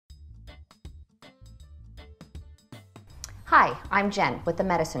Hi, I'm Jen with the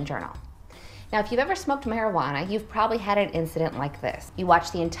Medicine Journal. Now, if you've ever smoked marijuana, you've probably had an incident like this. You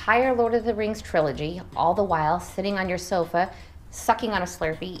watch the entire Lord of the Rings trilogy, all the while sitting on your sofa, sucking on a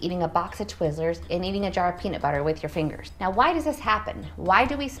Slurpee, eating a box of Twizzlers, and eating a jar of peanut butter with your fingers. Now, why does this happen? Why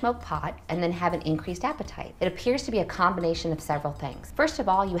do we smoke pot and then have an increased appetite? It appears to be a combination of several things. First of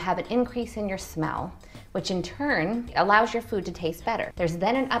all, you have an increase in your smell, which in turn allows your food to taste better. There's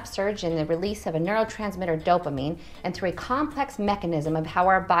then an upsurge in the release of a neurotransmitter dopamine, and through a complex mechanism of how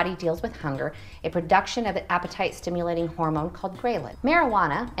our body deals with hunger, a production of an appetite-stimulating hormone called ghrelin.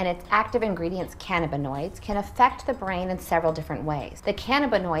 Marijuana and its active ingredients cannabinoids can affect the brain in several different ways. The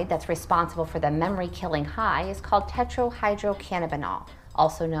cannabinoid that's responsible for the memory-killing high is called tetrahydrocannabinol,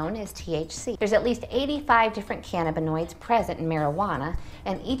 also known as THC. There's at least 85 different cannabinoids present in marijuana,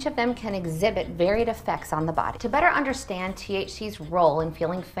 and each of them can exhibit varied effects on the body. To better understand THC's role in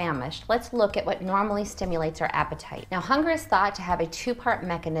feeling famished, let's look at what normally stimulates our appetite. Now, hunger is thought to have a two-part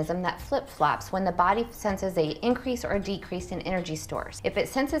mechanism that flip-flops when the body senses an increase or a decrease in energy stores. If it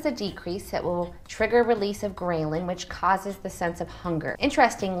senses a decrease, it will trigger release of ghrelin, which causes the sense of hunger.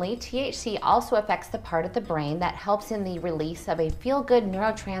 Interestingly, THC also affects the part of the brain that helps in the release of a feel-good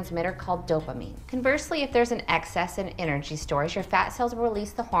neurotransmitter called dopamine. Conversely, if there's an excess in energy stores, your fat cells will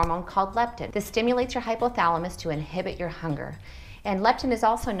release the hormone called leptin. This stimulates your hypothalamus to inhibit your hunger. And leptin is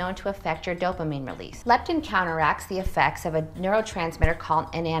also known to affect your dopamine release. Leptin counteracts the effects of a neurotransmitter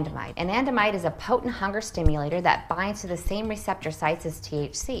called anandamide. Anandamide is a potent hunger stimulator that binds to the same receptor sites as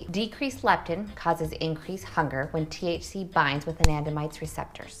THC. Decreased leptin causes increased hunger when THC binds with anandamide's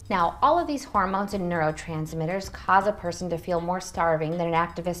receptors. Now, all of these hormones and neurotransmitters cause a person to feel more starving than an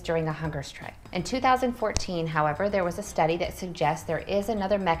activist during a hunger strike. In 2014, however, there was a study that suggests there is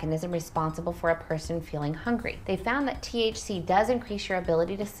another mechanism responsible for a person feeling hungry. They found that THC does increase your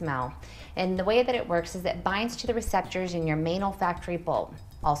ability to smell, and the way that it works is it binds to the receptors in your main olfactory bulb,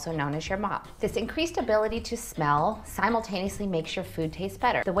 also known as your mouth. This increased ability to smell simultaneously makes your food taste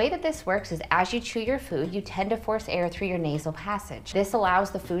better. The way that this works is as you chew your food, you tend to force air through your nasal passage. This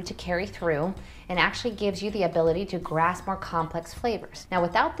allows the food to carry through and actually gives you the ability to grasp more complex flavors. Now,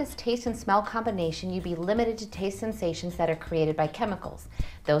 without this taste and smell combination, you'd be limited to taste sensations that are created by chemicals.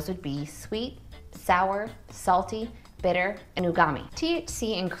 Those would be sweet, sour, salty, bitter, and umami.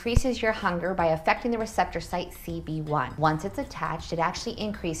 THC increases your hunger by affecting the receptor site CB1. Once it's attached, it actually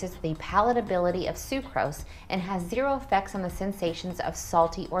increases the palatability of sucrose and has zero effects on the sensations of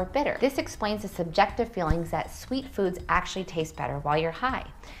salty or bitter. This explains the subjective feelings that sweet foods actually taste better while you're high.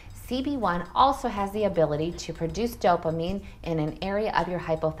 CB1 also has the ability to produce dopamine in an area of your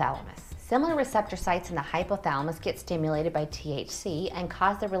hypothalamus. Similar receptor sites in the hypothalamus get stimulated by THC and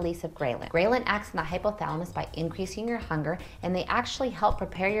cause the release of ghrelin. Ghrelin acts in the hypothalamus by increasing your hunger, and they actually help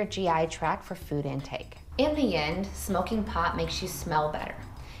prepare your GI tract for food intake. In the end, smoking pot makes you smell better.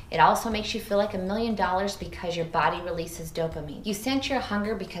 It also makes you feel like $1 million because your body releases dopamine. You sense your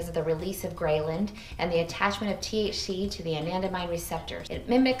hunger because of the release of ghrelin and the attachment of THC to the anandamide receptors. It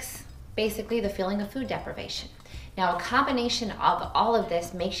mimics basically the feeling of food deprivation. Now, a combination of all of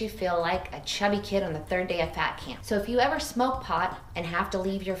this makes you feel like a chubby kid on the third day of fat camp. So if you ever smoke pot and have to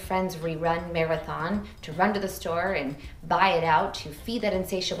leave your friend's rerun marathon to run to the store and buy it out to feed that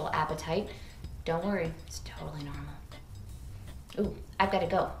insatiable appetite, don't worry, it's totally normal. Ooh, I've got to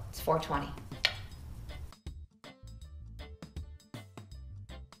go. It's 4:20.